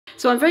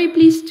So I'm very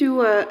pleased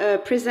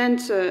to present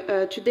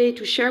today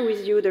to share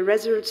with you the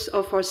results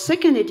of our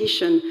second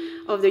edition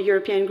of the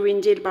European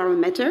Green Deal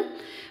Barometer,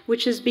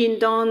 which has been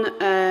done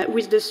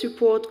with the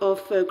support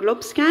of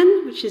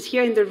GlobeScan, which is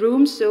here in the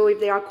room. So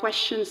if there are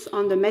questions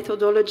on the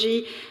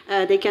methodology,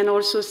 they can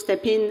also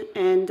step in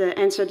and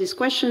answer these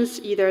questions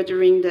either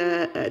during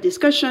the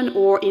discussion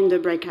or in the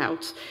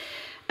breakout.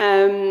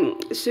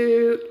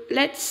 So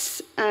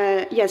let's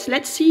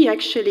see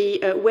actually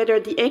whether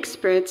the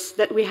experts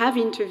that we have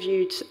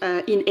interviewed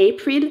in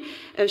April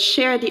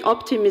share the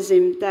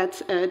optimism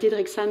that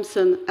Diederik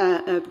Samson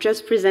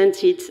just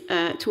presented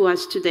to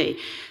us today.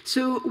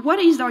 So what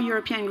is our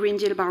European Green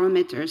Deal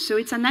Barometer? So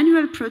it's an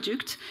annual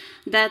product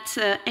that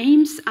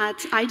aims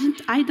at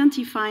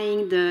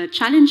identifying the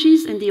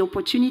challenges and the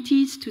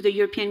opportunities to the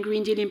European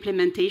Green Deal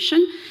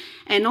implementation,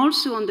 and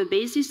also on the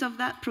basis of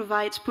that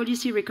provides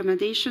policy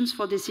recommendations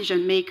for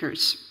decision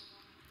makers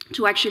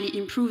to actually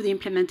improve the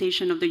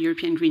implementation of the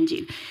European Green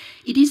Deal.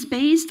 It is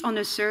based on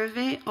a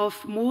survey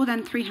of more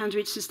than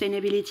 300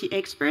 sustainability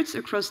experts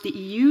across the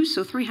EU,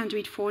 so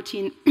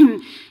 314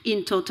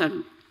 in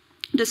total.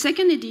 The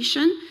second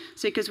edition,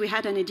 so because we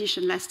had an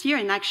edition last year,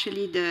 and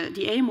actually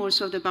the aim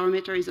also of the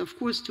barometer is, of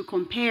course, to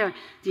compare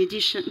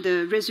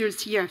the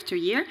results year after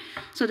year.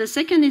 So the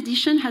second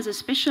edition has a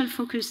special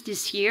focus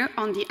this year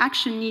on the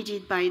action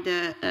needed by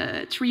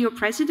the trio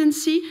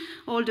presidency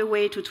all the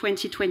way to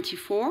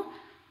 2024,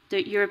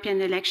 the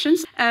European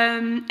elections.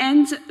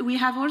 And we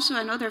have also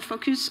another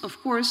focus, of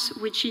course,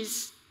 which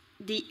is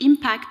the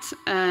impact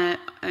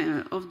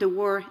of the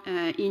war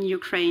in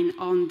Ukraine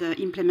on the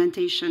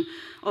implementation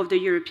of the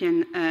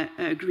European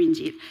Green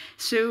Deal.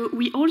 So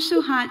we also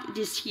had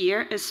this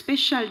year a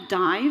special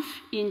dive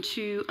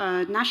into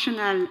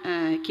national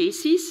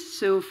cases,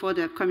 so for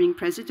the upcoming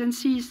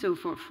presidency, so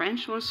for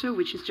French also,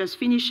 which is just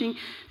finishing,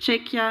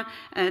 Czechia,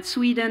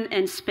 Sweden,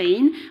 and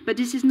Spain. But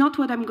this is not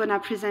what I'm going to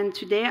present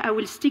today. I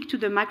will stick to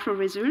the macro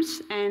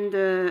results, and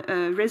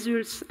the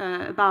results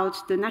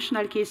about the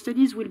national case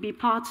studies will be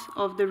part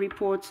of the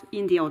report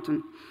in the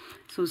autumn.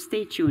 So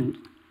stay tuned.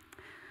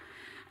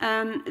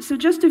 So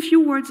just a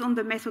few words on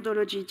the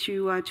methodology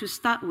to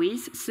start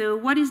with. So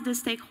what is the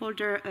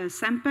stakeholder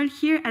sample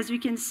here? As you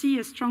can see,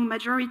 a strong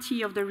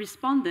majority of the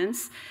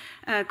respondents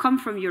come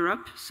from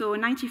Europe. So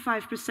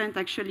 95%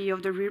 actually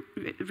of the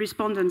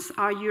respondents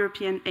are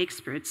European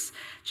experts.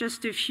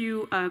 Just a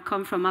few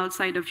come from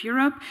outside of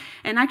Europe.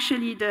 And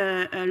actually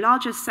the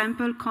largest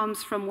sample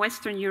comes from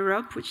Western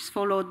Europe, which is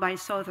followed by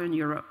Southern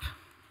Europe.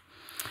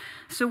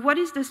 So what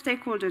is the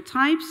stakeholder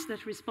types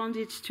that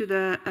responded to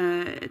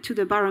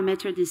the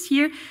barometer this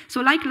year?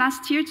 So like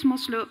last year, it's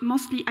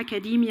mostly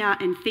academia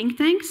and think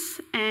tanks.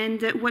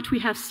 And what we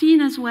have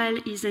seen as well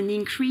is an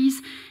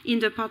increase in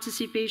the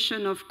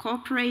participation of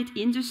corporate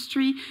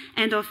industry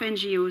and of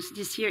NGOs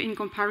this year in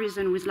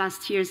comparison with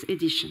last year's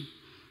edition.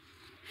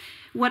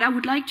 What I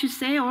would like to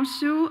say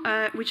also,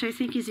 which I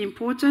think is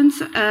important,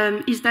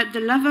 is that the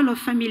level of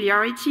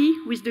familiarity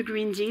with the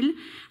Green Deal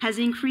has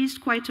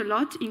increased quite a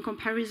lot in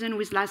comparison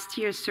with last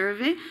year's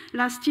survey.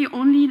 Last year,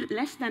 only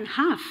less than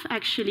half,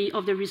 actually,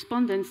 of the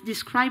respondents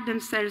described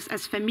themselves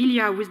as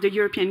familiar with the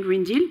European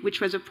Green Deal, which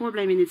was a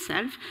problem in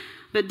itself.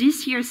 But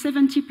this year,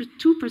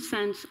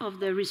 72% of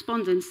the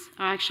respondents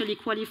are actually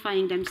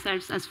qualifying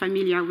themselves as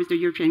familiar with the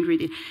European Green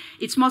Deal.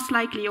 It's most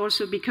likely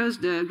also because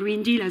the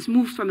Green Deal has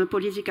moved from a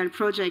political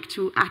project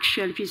to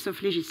actual piece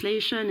of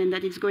legislation and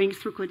that it's going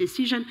through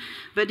co-decision,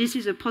 but this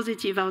is a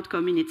positive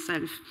outcome in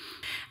itself.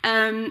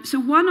 So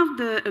one of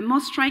the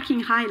most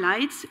striking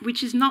highlights,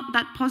 which is not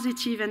that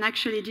positive, and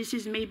actually this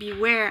is maybe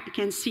where I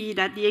can see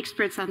that the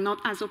experts are not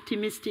as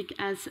optimistic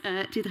as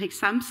Diederik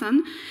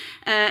Samson,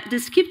 the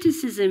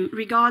skepticism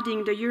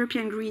regarding the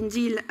European Green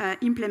Deal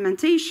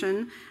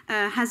implementation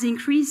has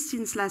increased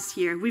since last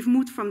year. We've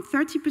moved from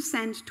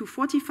 30% to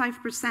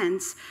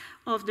 45%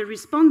 of the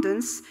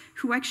respondents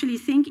who actually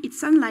think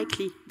it's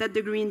unlikely that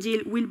the Green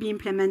Deal will be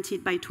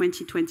implemented by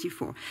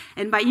 2024.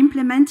 And by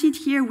implemented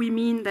here, we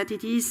mean that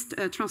it is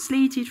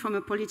translated from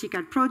a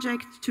political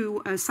project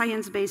to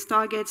science-based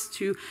targets,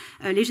 to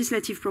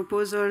legislative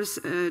proposals,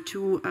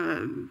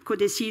 to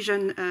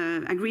co-decision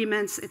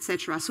agreements,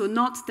 etc. So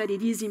not that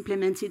it is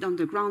implemented on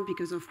the ground,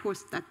 because of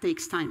course that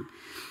takes time.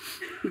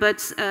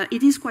 But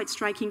it is quite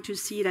striking to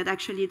see that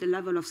actually the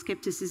level of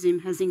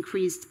skepticism has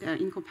increased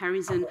in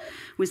comparison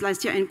with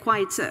last year, and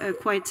quite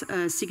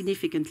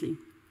significantly.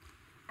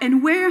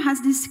 And where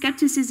has this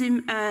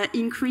skepticism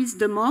increased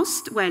the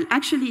most? Well,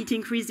 actually it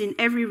increased in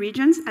every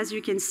region, as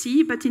you can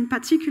see, but in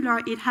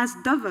particular it has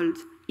doubled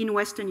in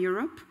Western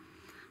Europe.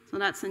 So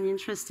that's an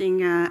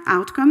interesting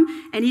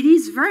outcome. And it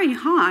is very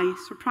high,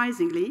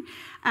 surprisingly,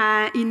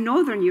 in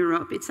Northern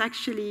Europe. It's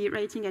actually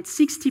rating at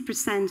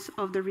 60%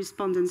 of the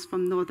respondents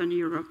from Northern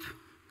Europe.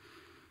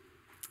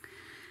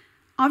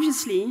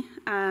 Obviously,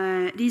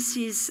 this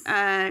is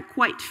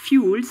quite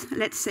fueled,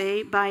 let's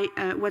say, by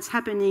what's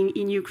happening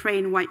in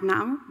Ukraine right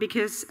now,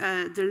 because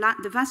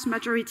the vast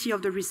majority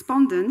of the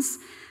respondents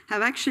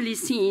have actually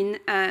seen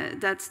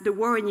that the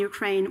war in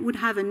Ukraine would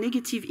have a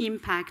negative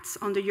impact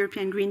on the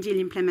European Green Deal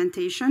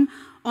implementation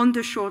on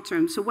the short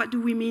term. So what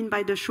do we mean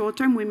by the short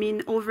term? We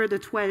mean over the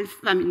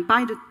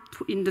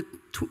in the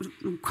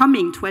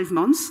coming 12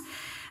 months.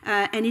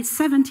 And it's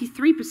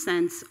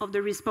 73% of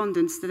the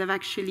respondents that have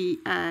actually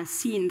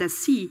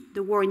see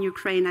the war in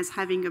Ukraine as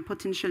having a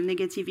potential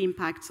negative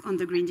impact on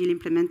the Green Deal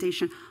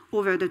implementation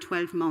over the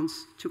 12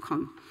 months to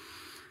come.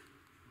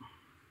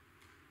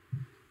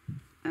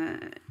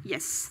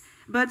 Yes.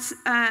 But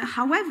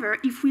however,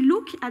 if we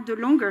look at the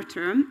longer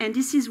term, and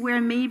this is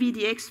where maybe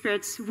the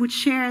experts would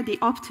share the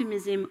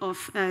optimism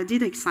of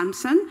Diederik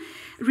Samson,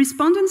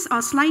 respondents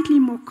are slightly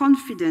more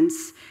confident,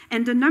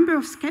 and the number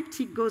of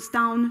skeptics goes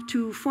down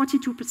to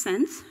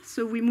 42%.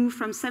 So we move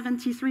from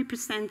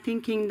 73%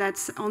 thinking that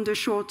on the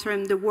short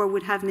term the war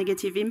would have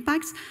negative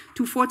impacts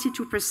to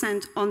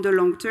 42% on the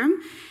long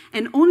term.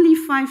 And only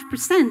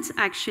 5%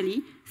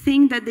 actually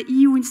think that the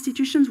EU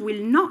institutions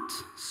will not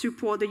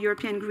support the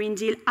European Green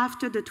Deal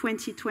after the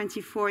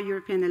 2024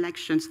 European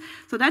elections.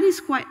 So that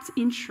is quite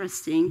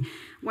interesting.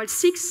 While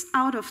 6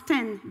 out of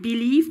 10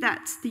 believe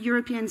that the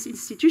European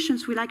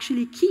institutions will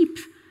actually keep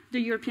the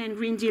European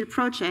Green Deal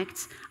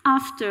project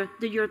after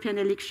the European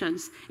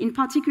elections, in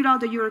particular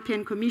the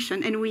European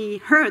Commission, and we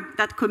heard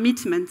that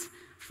commitment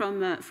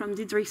from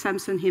Diederik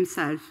Samson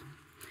himself.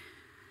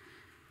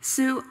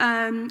 So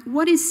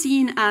what is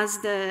seen as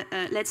the,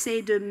 let's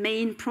say, the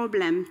main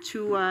problem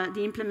to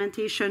the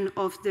implementation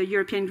of the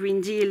European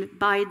Green Deal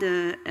by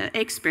the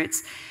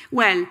experts?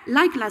 Well,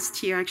 like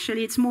last year,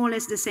 actually, it's more or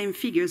less the same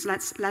figures.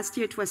 Last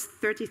year it was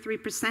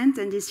 33%,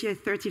 and this year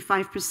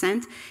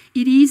 35%.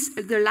 It is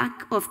the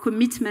lack of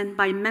commitment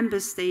by member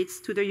states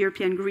to the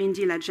European Green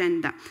Deal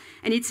agenda.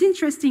 And it's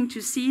interesting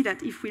to see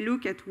that if we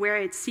look at where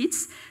it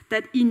sits,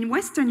 that in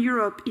Western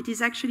Europe, it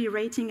is actually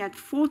rating at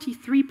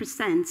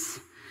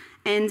 43%.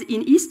 And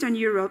in Eastern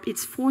Europe,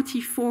 it's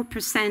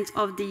 44%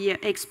 of the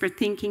experts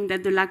thinking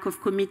that the lack of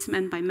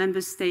commitment by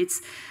member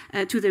states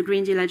to the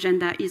Green Deal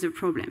agenda is a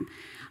problem.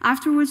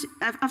 After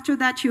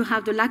that, you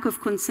have the lack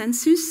of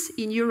consensus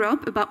in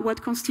Europe about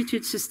what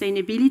constitutes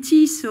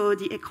sustainability, so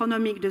the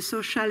economic, the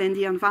social, and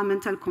the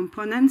environmental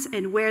components,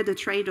 and where the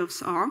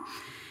trade-offs are.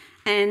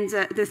 And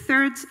the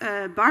third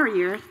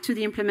barrier to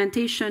the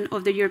implementation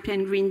of the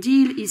European Green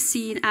Deal is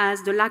seen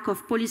as the lack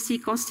of policy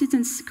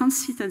consistency,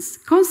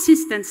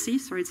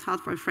 sorry, it's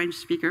hard for a French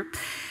speaker,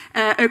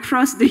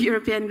 across the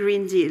European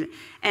Green Deal.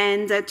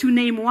 And to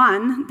name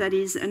one that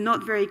is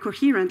not very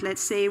coherent,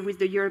 let's say, with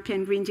the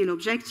European Green Deal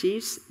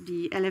objectives,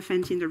 the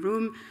elephant in the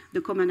room, the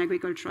common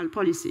agricultural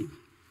policy.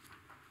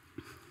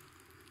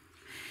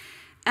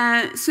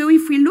 So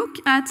if we look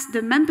at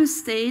the member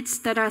states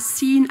that are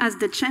seen as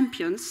the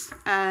champions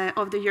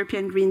of the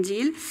European Green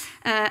Deal,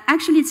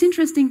 actually it's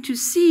interesting to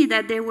see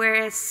that there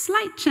were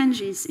slight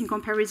changes in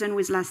comparison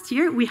with last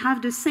year. We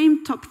have the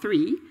same top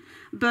 3,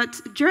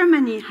 but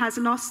Germany has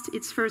lost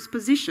its first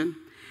position,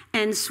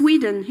 and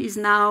Sweden is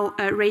now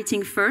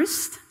rating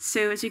first.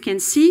 So as you can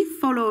see,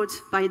 followed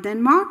by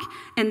Denmark,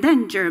 and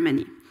then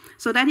Germany.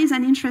 So that is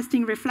an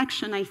interesting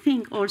reflection, I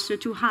think, also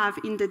to have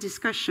in the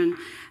discussion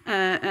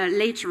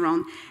later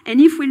on.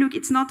 And if we look,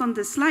 it's not on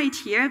the slide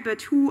here,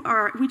 but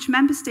which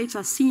member states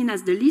are seen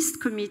as the least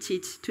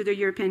committed to the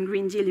European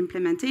Green Deal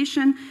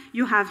implementation?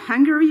 You have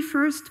Hungary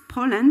first,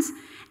 Poland,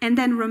 and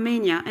then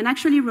Romania. And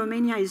actually,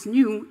 Romania is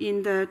new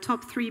in the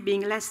top 3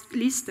 being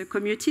least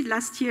committed.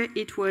 Last year,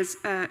 it was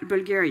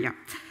Bulgaria.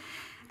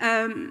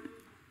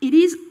 It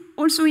is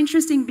also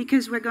interesting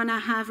because we're going to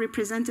have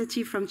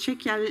representative from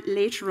Czechia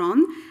later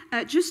on.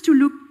 Just to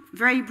look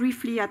very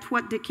briefly at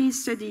what the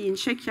case study in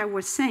Czechia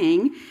was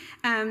saying,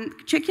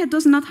 Czechia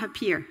does not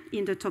appear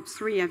in the top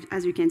 3,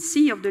 as you can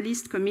see, of the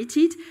least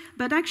committed,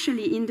 but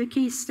actually in the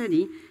case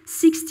study,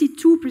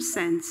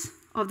 62%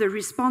 of the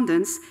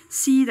respondents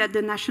see that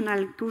the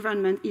national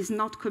government is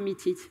not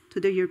committed to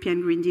the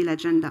European Green Deal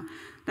agenda.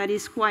 That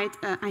is quite,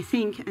 I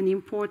think, an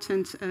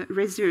important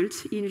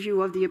result in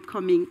view of the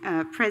upcoming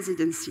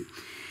presidency.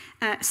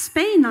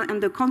 Spain, on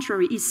the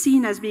contrary, is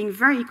seen as being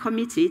very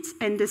committed,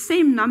 and the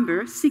same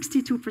number,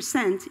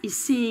 62%, is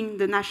seeing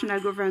the national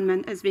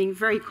government as being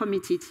very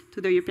committed to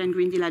the European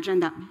Green Deal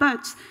agenda.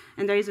 But,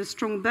 and there is a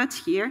strong but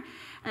here,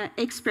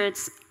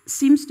 experts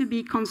seem to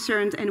be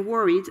concerned and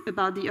worried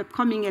about the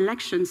upcoming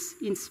elections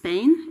in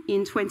Spain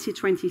in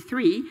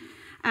 2023,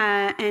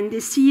 and they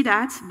see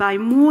that by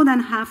more than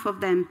half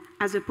of them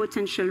as a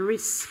potential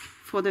risk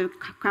for the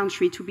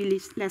country to be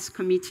less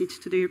committed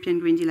to the European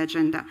Green Deal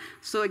agenda.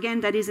 So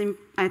again, that is,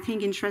 I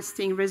think,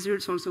 interesting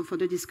results also for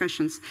the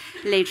discussions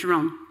later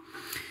on.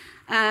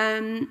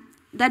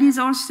 That is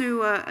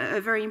also a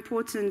very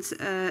important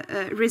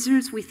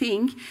result, we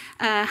think.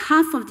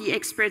 Half of the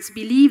experts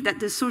believe that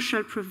the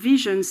social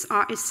provisions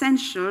are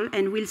essential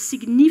and will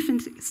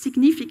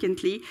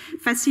significantly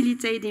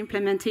facilitate the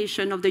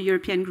implementation of the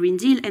European Green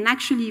Deal. And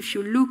actually, if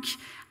you look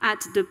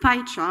at the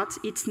pie chart,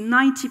 it's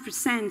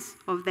 90%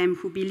 of them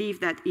who believe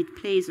that it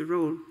plays a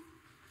role.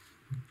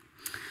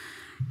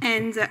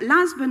 And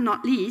last but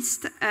not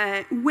least,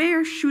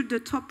 where should the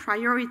top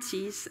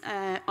priorities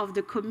of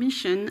the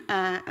Commission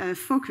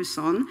focus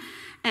on?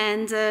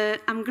 And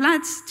I'm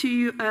glad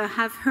to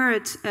have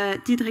heard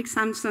Diederik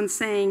Samson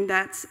saying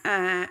that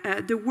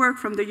the work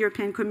from the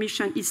European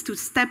Commission is to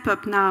step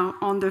up now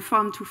on the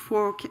farm to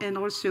fork and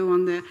also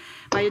on the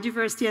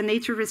biodiversity and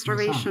nature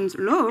restoration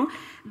law,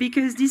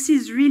 because this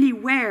is really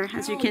where,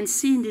 as you can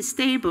see in this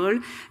table,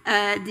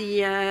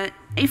 the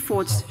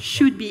efforts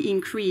should be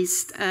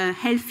increased.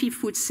 Healthy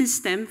food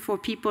system for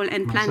people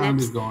and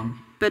planet,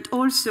 but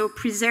also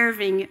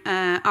preserving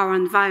our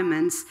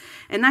environments.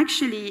 And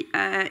actually,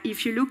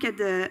 if you look at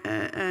the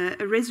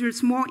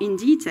results more in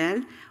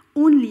detail,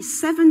 only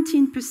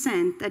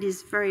 17%, that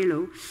is very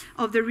low,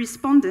 of the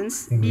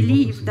respondents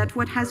believe that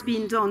what has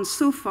been done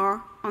so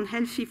far on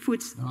healthy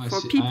foods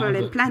for people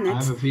and planet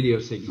I have a video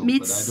signal,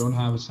 but I don't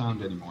have a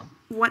sound anymore.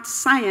 What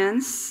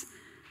science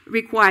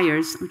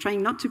requires. I'm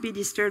trying not to be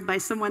disturbed by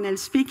someone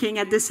else speaking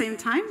at the same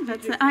time, but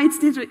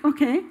it's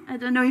okay. I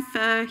don't know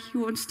if he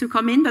wants to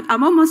come in, but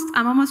I'm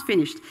almost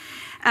finished.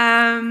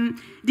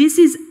 This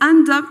is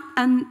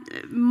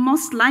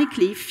most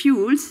likely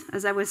fueled,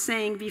 as I was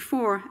saying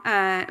before,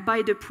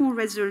 by the poor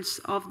results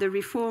of the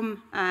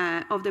reform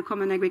of the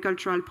Common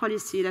Agricultural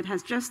Policy that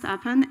has just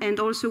happened, and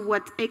also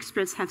what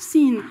experts have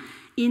seen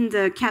in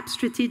the CAP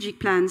strategic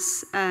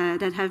plans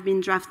that have been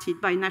drafted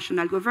by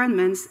national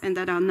governments and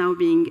that are now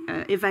being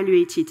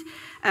evaluated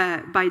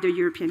by the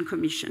European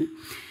Commission.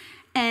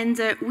 And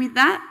with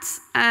that,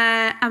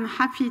 I'm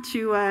happy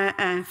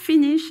to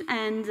finish,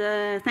 and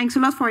thanks a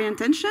lot for your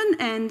attention,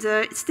 and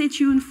stay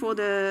tuned for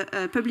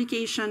the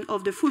publication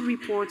of the full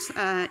report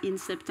in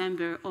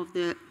September of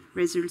the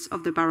results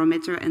of the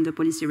barometer and the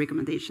policy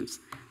recommendations.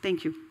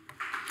 Thank you.